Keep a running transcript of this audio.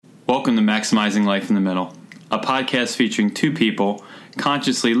Welcome to Maximizing Life in the Middle, a podcast featuring two people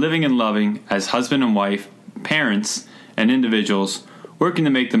consciously living and loving as husband and wife, parents, and individuals working to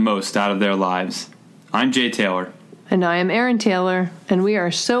make the most out of their lives. I'm Jay Taylor. And I am Erin Taylor, and we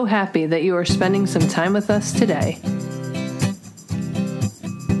are so happy that you are spending some time with us today.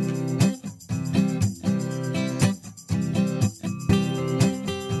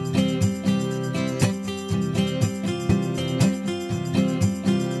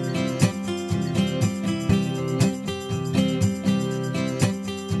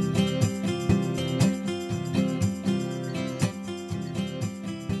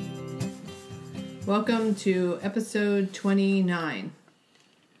 Welcome to episode 29.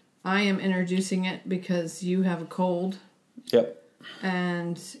 I am introducing it because you have a cold. Yep.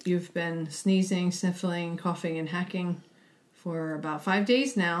 And you've been sneezing, sniffling, coughing, and hacking for about 5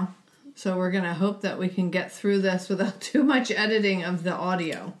 days now. So we're going to hope that we can get through this without too much editing of the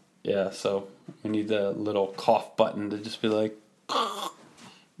audio. Yeah, so we need the little cough button to just be like,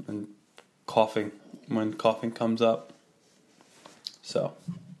 and coughing when coughing comes up. So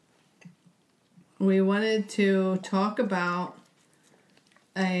we wanted to talk about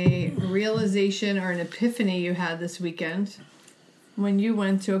a realization or an epiphany you had this weekend when you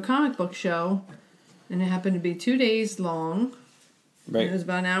went to a comic book show, and it happened to be 2 days long. Right. It was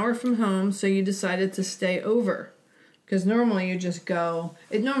about an hour from home, so you decided to stay over. Because normally you just go,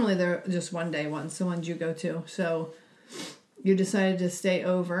 normally they're just one day ones, the ones you go to. So you decided to stay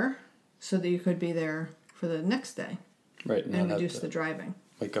over so that you could be there for the next day. Right. And reduce the driving.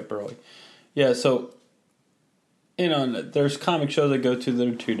 Wake up early. Yeah, so, there's comic shows I go to that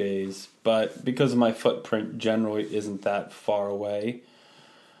are 2 days, but because my footprint generally isn't that far away,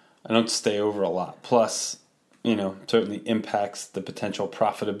 I don't stay over a lot. Plus, certainly impacts the potential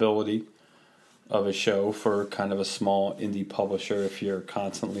profitability of a show for kind of a small indie publisher if you're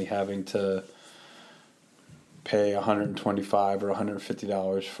constantly having to pay $125 or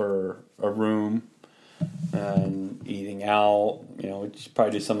 $150 for a room and eating out, you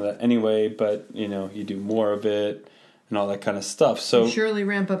probably do some of that anyway, but, you do more of it and all that kind of stuff. So you surely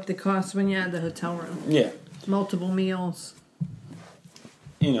ramp up the cost when you add the hotel room. Yeah. Multiple meals.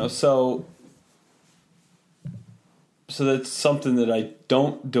 So that's something that I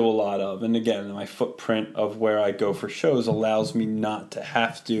don't do a lot of. And again, my footprint of where I go for shows allows me not to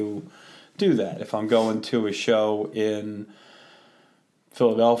have to do that. If I'm going to a show in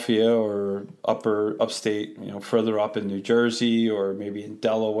Philadelphia or upstate, further up in New Jersey or maybe in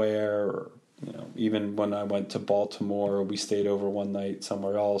Delaware, or, even when I went to Baltimore, we stayed over one night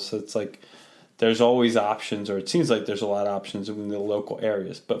somewhere else. It's like there's always options, or it seems like there's a lot of options in the local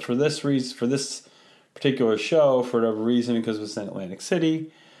areas. But for this reason, for this particular show, for whatever reason, because it was in Atlantic City,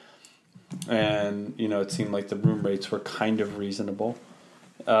 and, it seemed like the room rates were kind of reasonable,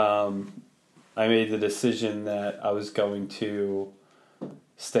 I made the decision that I was going to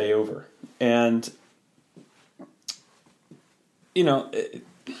stay over. And,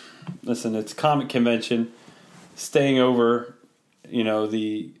 listen, it's comic convention. Staying over, there's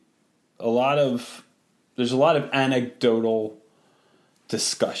a lot of anecdotal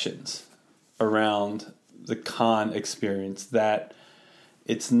discussions around the con experience that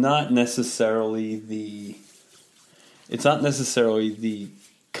it's not necessarily the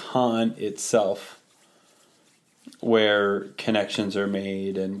con itself where connections are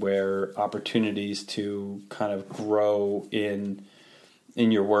made and where opportunities to kind of grow in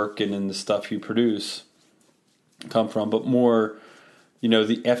your work and in the stuff you produce come from, but more,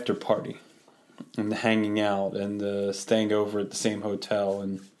 the after party and the hanging out and the staying over at the same hotel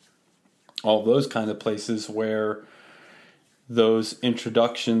and all those kind of places where those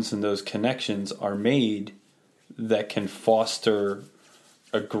introductions and those connections are made that can foster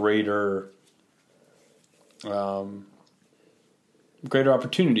a greater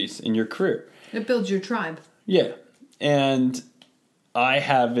opportunities in your career. It builds your tribe. Yeah. And I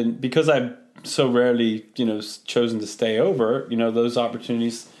haven't, because I've so rarely, chosen to stay over, those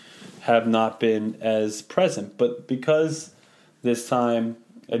opportunities have not been as present. But because this time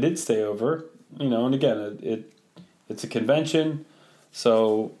I did stay over, and again, it's a convention,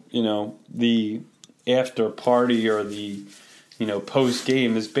 so, the after party or the, post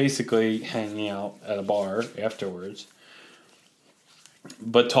game is basically hanging out at a bar afterwards,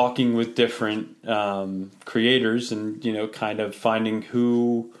 but talking with different creators and, kind of finding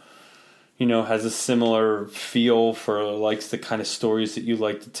who, has a similar feel for, likes the kind of stories that you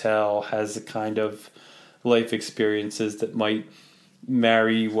like to tell, has the kind of life experiences that might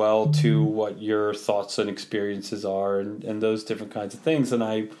marry well to what your thoughts and experiences are, and those different kinds of things.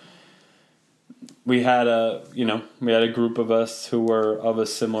 And we had a group of us who were of a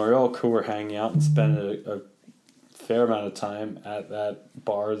similar ilk who were hanging out and spending a fair amount of time at that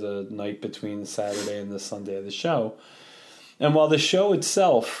bar the night between the Saturday and the Sunday of the show. And while the show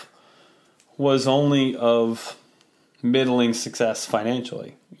itself was only of middling success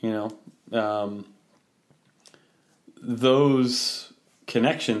financially, those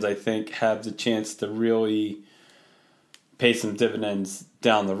connections, I think, have the chance to really pay some dividends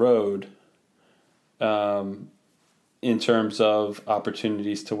down the road in terms of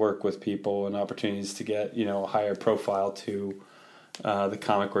opportunities to work with people and opportunities to get, a higher profile to the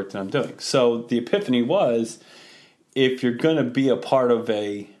comic work that I'm doing. So the epiphany was, if you're going to be a part of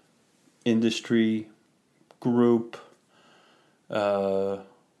a industry group,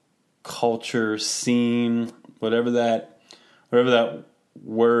 culture, scene, whatever that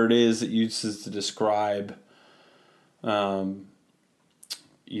word is that uses to describe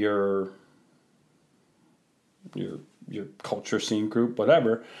your culture, scene, group,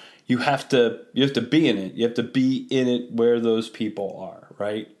 whatever, you have to be in it. You have to be in it where those people are,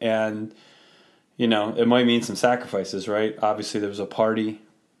 right? And it might mean some sacrifices, right? Obviously, there was a party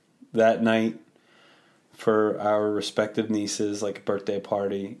that night for our respective nieces, like a birthday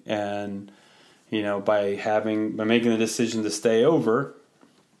party, and by making the decision to stay over,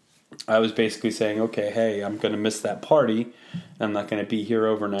 I was basically saying, okay, hey, I'm going to miss that party. I'm not going to be here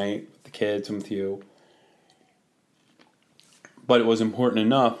overnight with the kids and with you. But it was important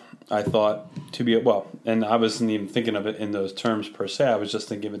enough, I thought, to be, and I wasn't even thinking of it in those terms per se. I was just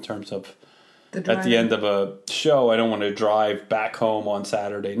thinking in terms of, at the end of a show, I don't want to drive back home on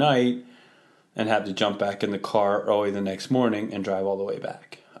Saturday night and have to jump back in the car early the next morning and drive all the way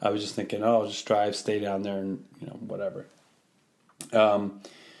back. I was just thinking, I'll just drive, stay down there, and whatever. So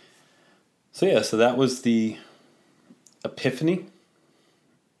that was the epiphany,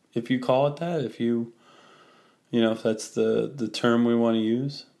 if you call it that. If if that's the term we want to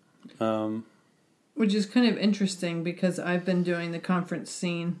use. Which is kind of interesting because I've been doing the conference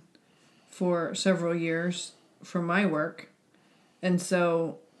scene for several years for my work. And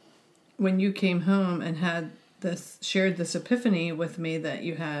so when you came home and shared this epiphany with me that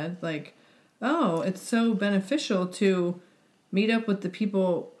you had, like, oh, it's so beneficial to meet up with the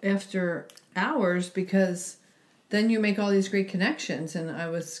people after hours because then you make all these great connections. And I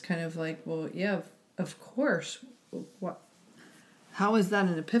was kind of like, well, yeah, of course. How is that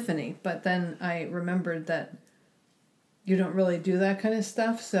an epiphany? But then I remembered that you don't really do that kind of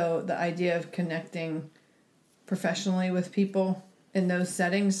stuff. So the idea of connecting professionally with people in those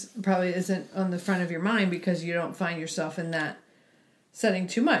settings probably isn't on the front of your mind because you don't find yourself in that setting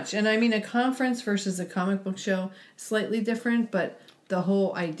too much. And I mean, a conference versus a comic book show, slightly different, but the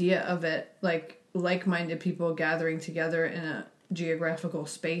whole idea of it, like-minded people gathering together in a geographical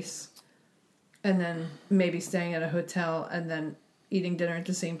space and then maybe staying at a hotel and then eating dinner at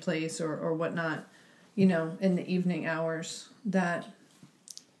the same place or whatnot, in the evening hours, that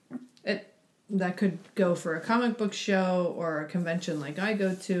could go for a comic book show or a convention like I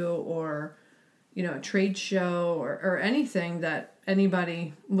go to, or, a trade show or anything that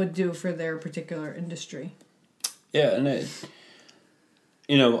anybody would do for their particular industry. Yeah, and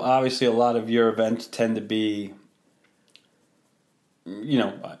obviously a lot of your events tend to be,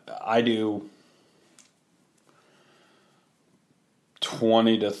 I do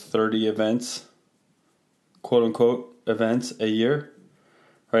 20 to 30 events, quote unquote, events a year.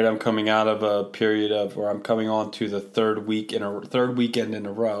 Right, I'm coming out of a period where I'm coming on to the third weekend in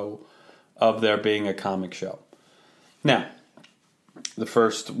a row of there being a comic show. Now, the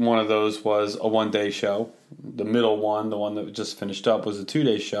first one of those was a one-day show. The middle one, the one that just finished up, was a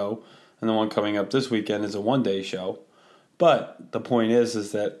 2-day show, and the one coming up this weekend is a 1-day show. But the point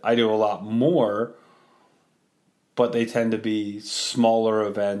is that I do a lot more, but they tend to be smaller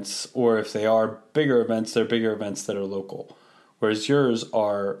events, or if they are bigger events, they're bigger events that are local. Whereas yours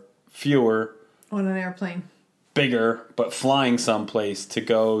are fewer. On an airplane. Bigger, but flying someplace to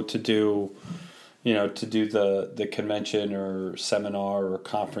go to do, to do the convention or seminar or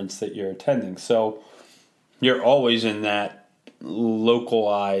conference that you're attending. So you're always in that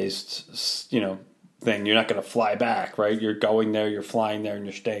localized, thing. You're not going to fly back, right? You're going there, you're flying there, and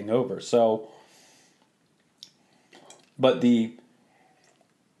you're staying over. So, but the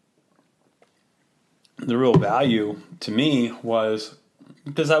real value to me was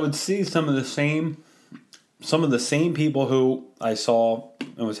because I would see some of the same people who I saw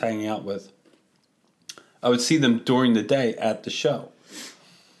and was hanging out with. I would see them during the day at the show.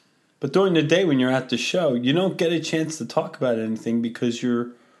 But during the day when you're at the show, you don't get a chance to talk about anything because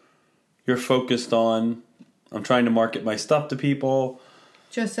you're focused on, I'm trying to market my stuff to people.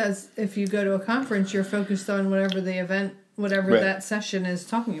 Just as if you go to a conference, you're focused on whatever the event, whatever Right. that session is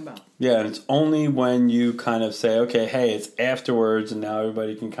talking about. Yeah, and it's only when you kind of say, okay, hey, it's afterwards, and now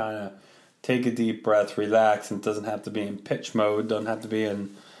everybody can kind of take a deep breath, relax, and it doesn't have to be in pitch mode, doesn't have to be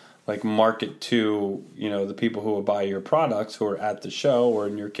in like market to, the people who will buy your products who are at the show, or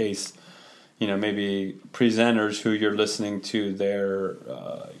in your case, maybe presenters who you're listening to their,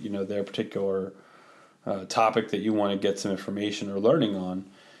 their particular topic that you want to get some information or learning on.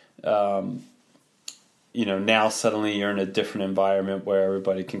 Now suddenly you're in a different environment where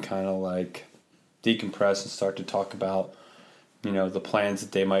everybody can kind of like decompress and start to talk about, the plans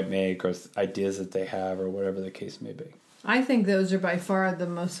that they might make or ideas that they have or whatever the case may be. I think those are by far the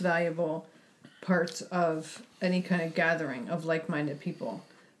most valuable parts of any kind of gathering of like-minded people,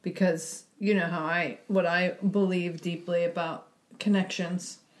 because you know what I believe deeply about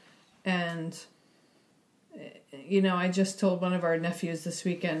connections. And I just told one of our nephews this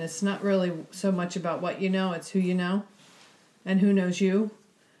weekend, it's not really so much about what you know, it's who you know and who knows you.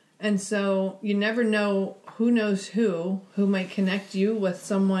 And so you never know who knows who might connect you with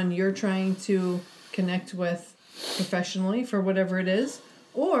someone you're trying to connect with professionally for whatever it is,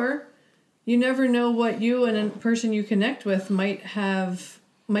 or you never know what you and a person you connect with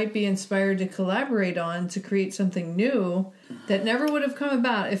might be inspired to collaborate on to create something new that never would have come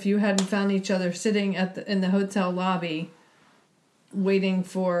about if you hadn't found each other sitting in the hotel lobby waiting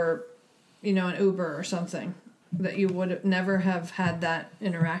for an Uber or something, that you would never have had that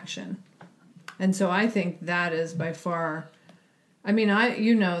interaction. And so I think that is by far,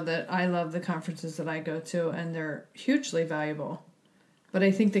 that I love the conferences that I go to, and they're hugely valuable. But I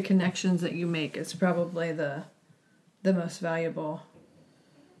think the connections that you make is probably the most valuable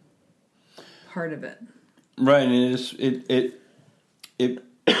part of it. Right, and it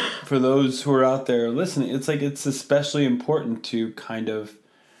for those who are out there listening, it's especially important to kind of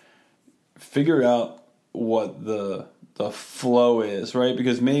figure out what the flow is, right?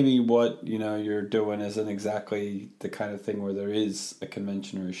 Because maybe what you're doing isn't exactly the kind of thing where there is a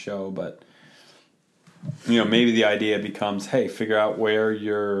convention or a show, but maybe the idea becomes, hey, figure out where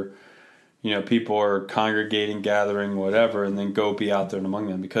your people are congregating, gathering, whatever, and then go be out there and among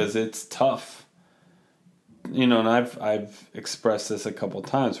them, because it's tough. And I've expressed this a couple of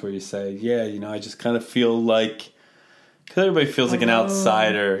times where you say, yeah, I just kind of feel like, because everybody feels like an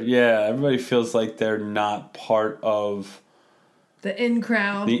outsider. Yeah, everybody feels like they're not part of the in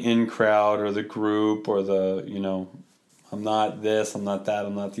crowd or the group, or I'm not this, I'm not that,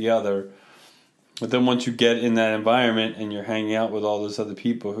 I'm not the other. But then once you get in that environment and you're hanging out with all those other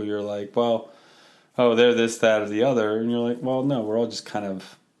people who you're like, well, oh, they're this, that, or the other, and you're like, well, no, we're all just kind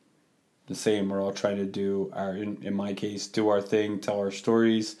of the same. We're all trying to do in my case, do our thing, tell our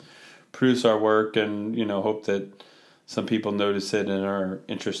stories, produce our work, and hope that some people notice it and are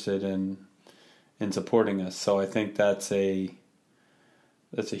interested in supporting us. So I think that's a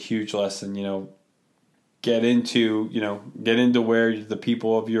huge lesson. Get into where the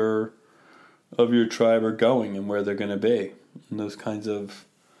people of your tribe are going and where they're going to be in those kinds of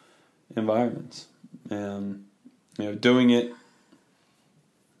environments, and doing it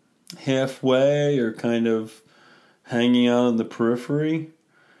halfway or kind of hanging out on the periphery,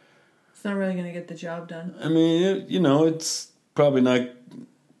 it's not really going to get the job done. It's probably not,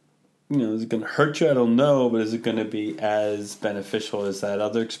 is it going to hurt you? I don't know, but is it going to be as beneficial as that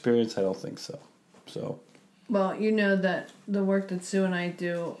other experience? I don't think so. Well, that the work that Sue and I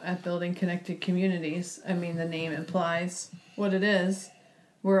do at Building Connected Communities, the name implies what it is.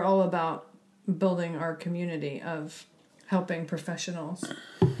 We're all about building our community of helping professionals.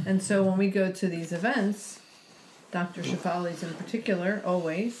 And so when we go to these events, Dr. Shefali's in particular,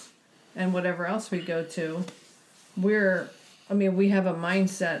 always, and whatever else we go to, we have a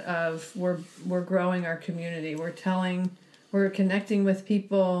mindset of we're growing our community. We're connecting with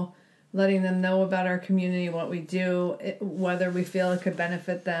people, letting them know about our community, what we do, whether we feel it could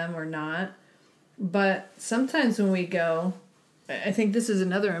benefit them or not. But sometimes when we go, I think this is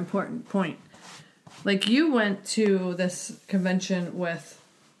another important point. Like, you went to this convention with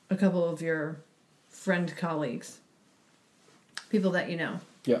a couple of your friend colleagues, people that you know.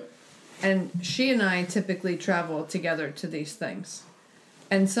 Yeah. And she and I typically travel together to these things.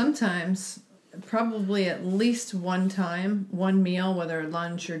 And sometimes, probably at least one time, one meal, whether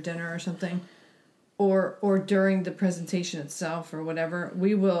lunch or dinner or something, or during the presentation itself or whatever,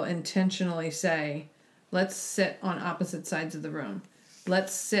 we will intentionally say, let's sit on opposite sides of the room.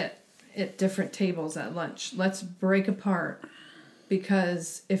 Let's sit at different tables at lunch. Let's break apart.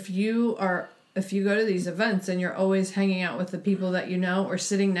 Because if you go to these events and you're always hanging out with the people that you know or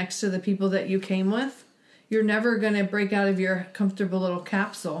sitting next to the people that you came with, you're never going to break out of your comfortable little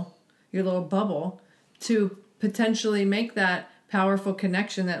capsule, your little bubble, to potentially make that powerful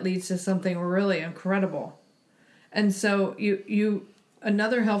connection that leads to something really incredible. And so you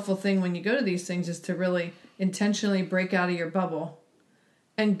another helpful thing when you go to these things is to really intentionally break out of your bubble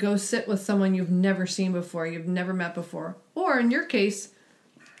and go sit with someone you've never seen before, you've never met before. Or in your case,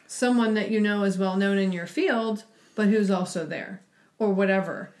 someone that you know is well known in your field, but who's also there, or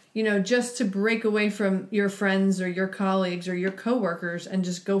whatever. Just to break away from your friends or your colleagues or your coworkers and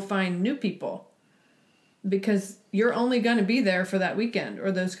just go find new people. Because you're only going to be there for that weekend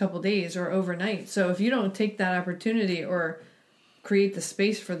or those couple days or overnight. So if you don't take that opportunity or create the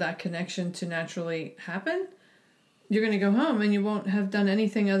space for that connection to naturally happen, you're going to go home and you won't have done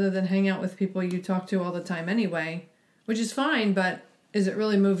anything other than hang out with people you talk to all the time anyway, which is fine, but is it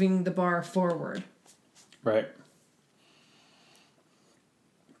really moving the bar forward? Right.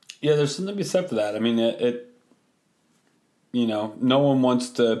 Yeah, there's something to be said for that. I mean, no one wants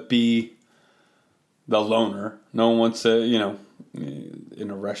to be the loner. No one wants to, in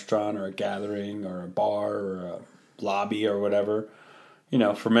a restaurant or a gathering or a bar or a lobby or whatever.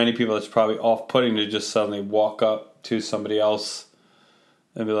 For many people, it's probably off-putting to just suddenly walk up to somebody else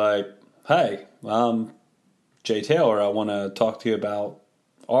and be like, "Hey, I'm Jay Taylor. I want to talk to you about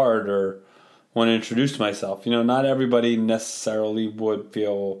art or want to introduce myself." Not everybody necessarily would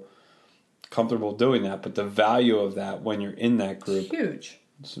feel comfortable doing that, but the value of that when you're in that group huge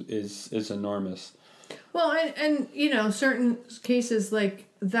is enormous. Well, and certain cases like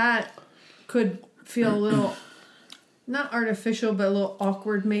that could feel a little, not artificial, but a little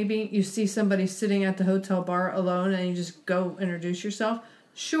awkward maybe. You see somebody sitting at the hotel bar alone and you just go introduce yourself.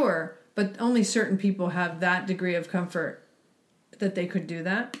 Sure, but only certain people have that degree of comfort that they could do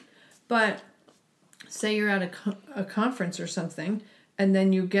that. But say you're at a conference or something, and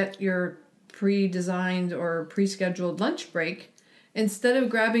then you get your pre-designed or pre-scheduled lunch break, instead of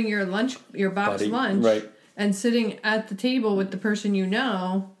grabbing your box lunch, right, and sitting at the table with the person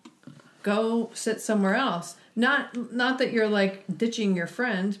go sit somewhere else. Not that you're like ditching your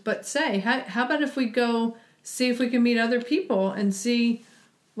friend, but say, how about if we go see if we can meet other people and see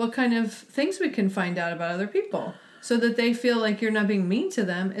what kind of things we can find out about other people, so that they feel like you're not being mean to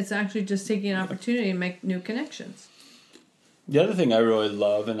them. It's actually just taking an opportunity to make new connections. The other thing I really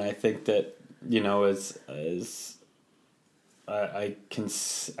love, and I think that is I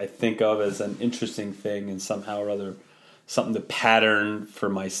think of as an interesting thing, and somehow or other something to pattern for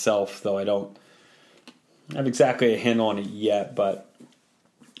myself, though I don't have exactly a handle on it yet, but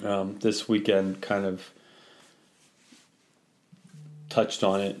this weekend kind of touched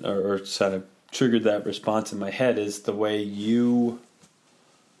on it or sort of triggered that response in my head, is the way you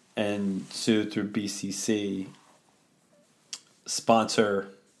and Sue through BCC sponsor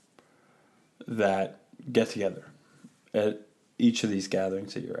that get together at each of these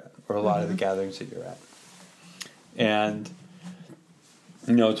gatherings that you're at, or a lot of the gatherings that you're at. And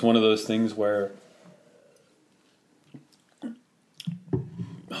it's one of those things where,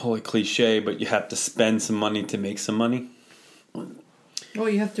 holy cliche, but you have to spend some money to make some money. Well,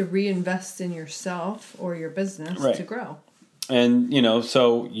 you have to reinvest in yourself or your business to grow. And,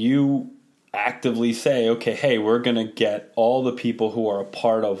 so you actively say, okay, hey, we're going to get all the people who are a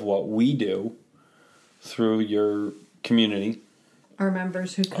part of what we do through your community. Our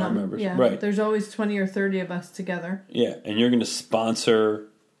members who come. Our members, yeah. right. There's always 20 or 30 of us together. Yeah, and you're going to sponsor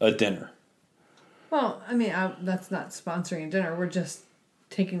a dinner. Well, I mean, that's not sponsoring a dinner. We're just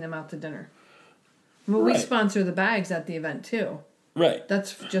taking them out to dinner. Well, we sponsor the bags at the event, too. Right.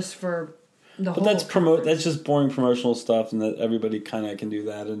 That's just for the whole. But that's just boring promotional stuff, and that everybody kind of can do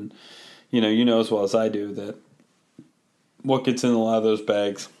that. And you know as well as I do that what gets in a lot of those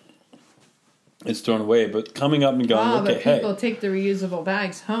bags, it's thrown away. But coming up and going, but people take the reusable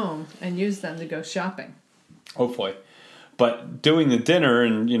bags home and use them to go shopping. Hopefully, but doing the dinner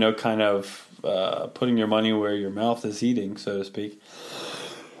and kind of putting your money where your mouth is eating, so to speak,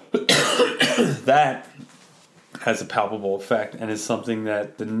 that has a palpable effect, and is something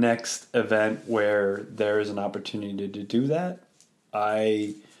that the next event where there is an opportunity to do that,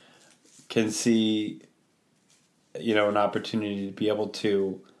 I can see, an opportunity to be able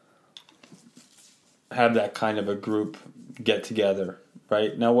to have that kind of a group get together,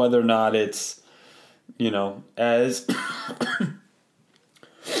 right? Now, whether or not it's, as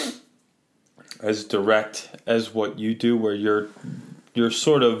as direct as what you do, where you're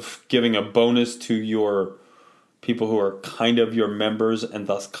sort of giving a bonus to your people who are kind of your members and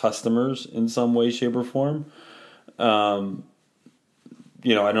thus customers in some way, shape, or form. I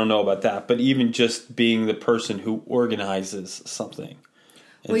don't know about that, but even just being the person who organizes something.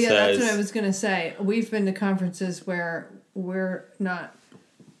 and Well, yeah, says, that's what I was going to say. We've been to conferences where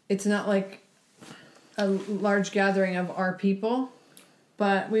it's not like a large gathering of our people,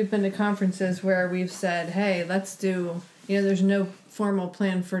 but we've been to conferences where we've said, hey, let's do, there's no formal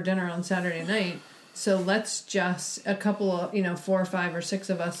plan for dinner on Saturday night. So let's just, a couple of, 4 or 5 or 6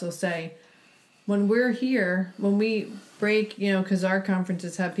 of us will say, when we're here, when we break, because our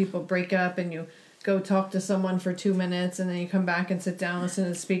conferences have people break up and you go talk to someone for 2 minutes and then you come back and sit down, listen to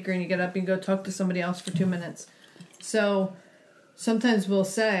the speaker, and you get up and go talk to somebody else for 2 minutes. So sometimes we'll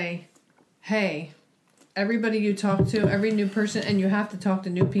say, hey, everybody you talk to, every new person, and you have to talk to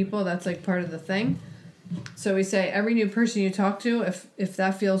new people, that's like part of the thing. So we say, every new person you talk to, if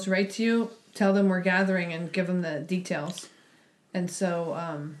that feels right to you, tell them we're gathering and give them the details. And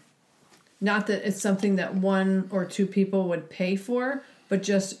so, not that it's something that 1 or 2 people would pay for, but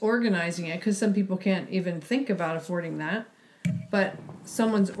just organizing it, because some people can't even think about affording that. But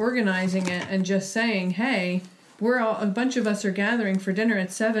someone's organizing it and just saying, hey, a bunch of us are gathering for dinner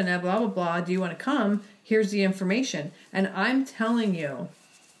at 7 at blah, blah, blah. Do you want to come? Here's the information. And I'm telling you,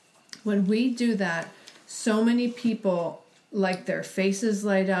 when we do that, so many people, like, their faces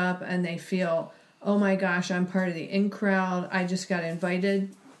light up and they feel, oh my gosh, I'm part of the in crowd. I just got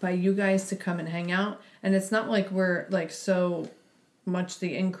invited by you guys to come and hang out. And it's not like we're like so much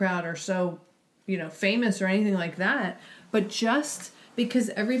the in crowd or so, famous or anything like that, but just because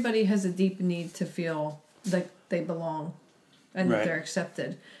everybody has a deep need to feel like they belong and that they're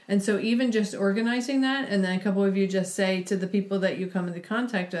accepted. And so even just organizing that, and then a couple of you just say to the people that you come into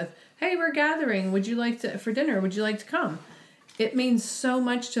contact with, hey, we're gathering, would you like to, for dinner, would you like to come? It means so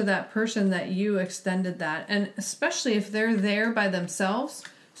much to that person that you extended that. And especially if they're there by themselves,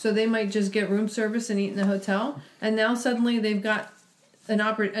 so they might just get room service and eat in the hotel, and now suddenly they've got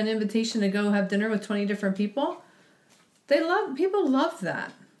an invitation to go have dinner with 20 different people. People love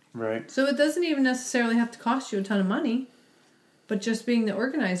that. right. So it doesn't even necessarily have to cost you a ton of money, but just being the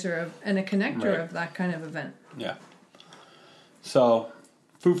organizer of and a connector of that kind of event. Yeah. So,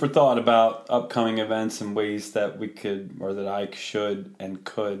 food for thought about upcoming events and ways that we could, or that I should and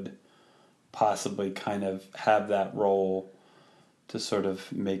could possibly kind of have that role to sort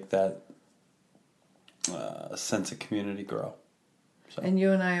of make that sense of community grow. So. And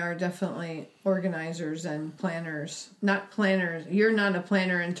you and I are definitely organizers and planners. Not planners. You're not a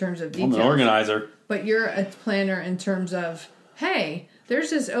planner in terms of details. I'm an organizer. But you're a planner in terms of, hey, there's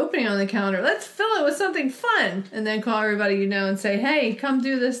this opening on the calendar. Let's fill it with something fun. And then call everybody you know and say, hey, come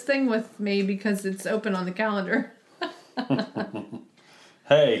do this thing with me because it's open on the calendar.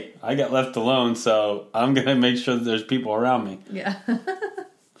 Hey, I got left alone, so I'm going to make sure that there's people around me. Yeah.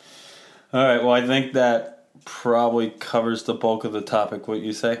 All right, well, I think that probably covers the bulk of the topic, what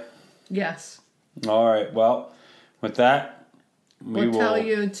you say? Yes. All right, well, with that, We'll tell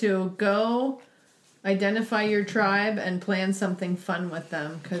you to go identify your tribe and plan something fun with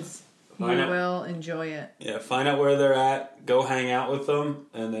them because you will enjoy it. Yeah, find out where they're at, go hang out with them,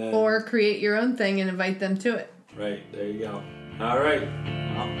 and then... Or create your own thing and invite them to it. Right, there you go. All right,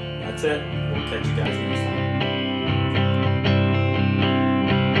 well, that's it. We'll catch you guys next time.